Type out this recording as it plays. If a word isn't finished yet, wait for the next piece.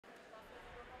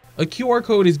A QR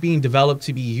code is being developed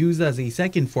to be used as a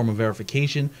second form of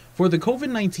verification for the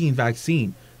COVID-19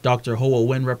 vaccine, Dr. Hoa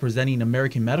Nguyen, representing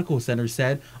American Medical Center,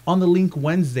 said on the link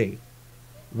Wednesday.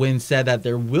 Nguyen said that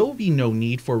there will be no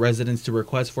need for residents to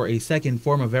request for a second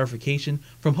form of verification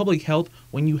from public health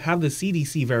when you have the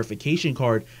CDC verification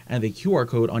card and the QR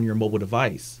code on your mobile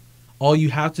device. All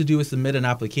you have to do is submit an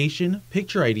application,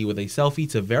 picture ID with a selfie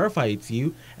to verify it's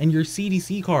you, and your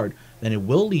CDC card, then it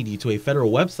will lead you to a federal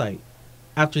website.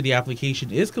 After the application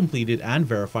is completed and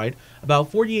verified, about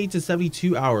 48 to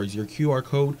 72 hours, your QR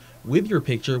code with your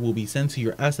picture will be sent to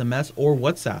your SMS or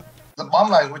WhatsApp. The bottom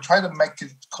line, we try to make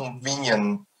it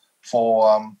convenient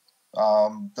for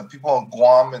the people on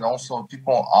Guam and also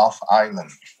people off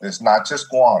island. It's not just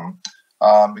Guam,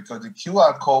 because the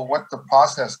QR code, what the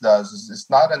process does is it's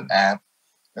not an app,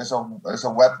 it's a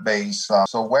web-based.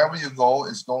 So wherever you go,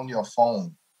 it's on your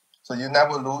phone. So you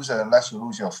never lose it unless you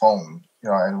lose your phone.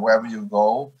 And wherever you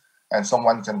go, and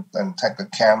someone can take the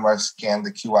camera, scan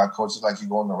the QR code, just like you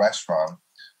go in the restaurant,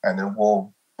 and it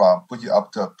will put you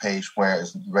up to a page where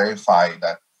it's verified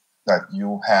that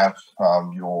you have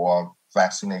your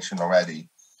vaccination already.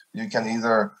 You can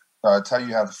either tell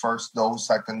you have the first dose,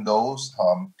 second dose,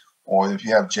 or if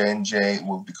you have J&J, it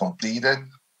will be completed,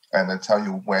 and they tell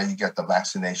you where you get the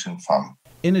vaccination from.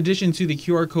 In addition to the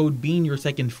QR code being your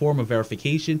second form of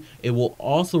verification, it will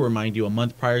also remind you a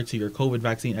month prior to your COVID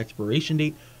vaccine expiration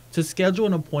date to schedule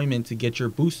an appointment to get your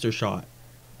booster shot.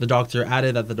 The doctor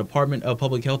added that the Department of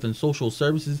Public Health and Social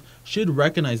Services should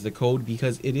recognize the code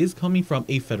because it is coming from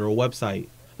a federal website.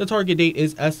 The target date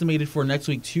is estimated for next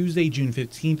week, Tuesday, June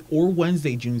 15th or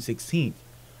Wednesday, June 16th.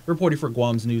 Reporting for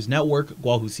Guam's News Network,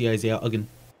 Guahu Isaiah Ugin.